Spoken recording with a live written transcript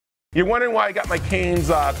You're wondering why I got my Cane's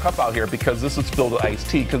cup out here, because this is filled with iced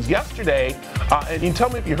tea. Because yesterday, and you can tell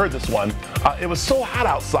me if you heard this one, it was so hot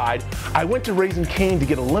outside, I went to Raising Cane to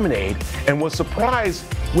get a lemonade and was surprised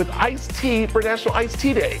with iced tea for National Iced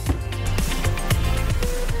Tea Day.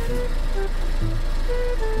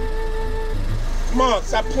 Come on,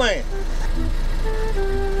 stop playing.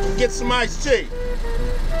 Get some iced tea.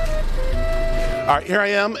 All right, here I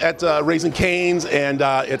am at Raising Cane's, and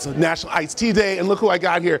it's National Iced Tea Day, and look who I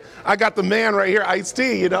got here. I got the man right here, Iced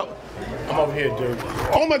Tea, you know. I'm over here, dude.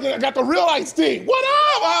 Oh my God, I got the real Iced Tea. What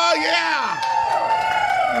up? Oh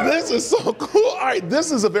yeah. This is so cool. All right,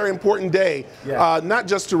 this is a very important day, not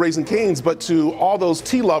just to Raising Cane's, but to all those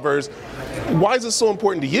tea lovers. Why is this so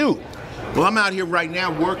important to you? Well, I'm out here right now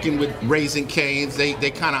working with Raising Cane's. They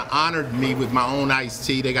kind of honored me with my own iced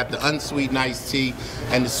tea. They got the unsweetened iced tea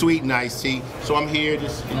and the sweetened iced tea. So I'm here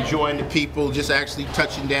just enjoying the people, just actually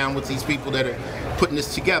touching down with these people that are putting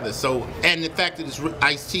this together. So, and the fact that it's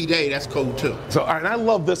iced tea day, that's cool too. So, and I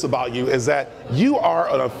love this about you is that you are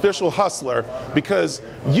an official hustler because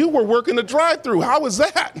you were working the drive-thru. How was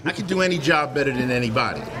that? I can do any job better than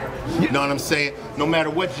anybody. You know what I'm saying? No matter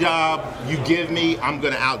what job you give me, I'm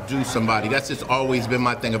gonna outdo somebody. That's just always been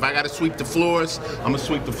my thing. If I gotta sweep the floors, I'm gonna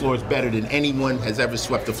sweep the floors better than anyone has ever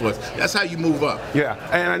swept the floors. That's how you move up. Yeah,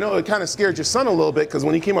 and I know it kind of scared your son a little bit because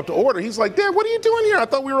when he came up to order, he's like, "Dad, what are you doing here? I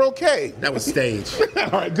thought we were okay." That was stage. All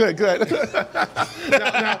right, good.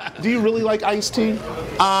 now, do you really like iced tea?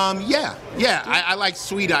 Yeah. I like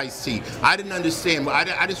sweet iced tea. I didn't understand.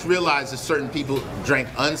 I just realized that certain people drank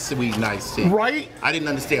unsweetened iced tea. Right. I didn't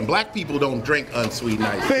understand. Black people don't drink unsweetened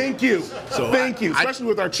iced tea. Thank you. So Thank you, especially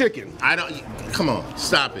with our chicken. I don't. Come on,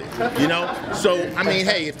 stop it. You know. So I mean,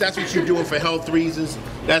 hey, if that's what you're doing for health reasons,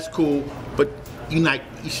 that's cool. But you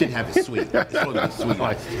shouldn't have it sweet. It's supposed to be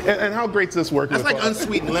sweet. And how great is this working? That's like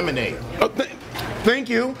unsweetened lemonade. Thank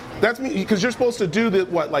you. That's me, because you're supposed to do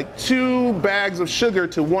like 2 bags of sugar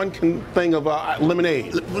to 1 thing of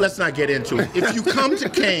lemonade. Let's not get into it. If you come to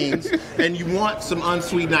Cane's and you want some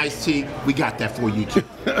unsweetened iced tea, we got that for you too.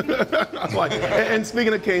 And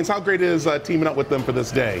speaking of Cane's, how great is teaming up with them for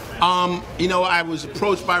this day? You know, I was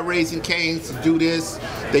approached by Raising Cane's to do this.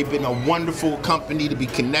 They've been a wonderful company to be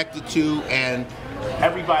connected to, and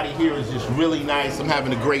everybody here is just really nice. I'm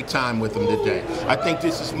having a great time with them today. I think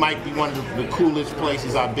this might be one of the coolest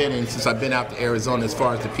places I've been in since I've been out to Arizona as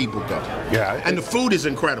far as the people go. Yeah. And the food is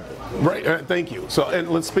incredible. Right, thank you. So,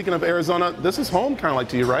 and speaking of Arizona, this is home kind of like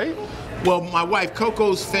to you, right? Well, my wife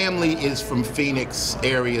Coco's family is from Phoenix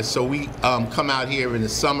area, so we come out here in the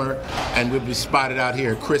summer, and we'll be spotted out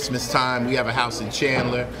here at Christmas time. We have a house in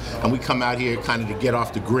Chandler, and we come out here kind of to get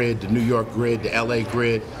off the grid, the New York grid, the LA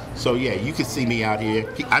grid. So yeah, you can see me out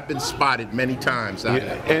here. I've been spotted many times out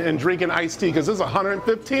here. And drinking iced tea, because it's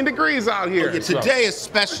 115 degrees out here. Oh, yeah, today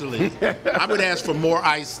especially, I would ask for more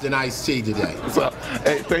ice than iced tea today. So,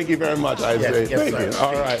 hey, thank you very much, Isaiah. Yes, thank you.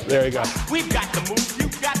 All right, there you go. We've got to move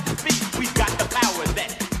you.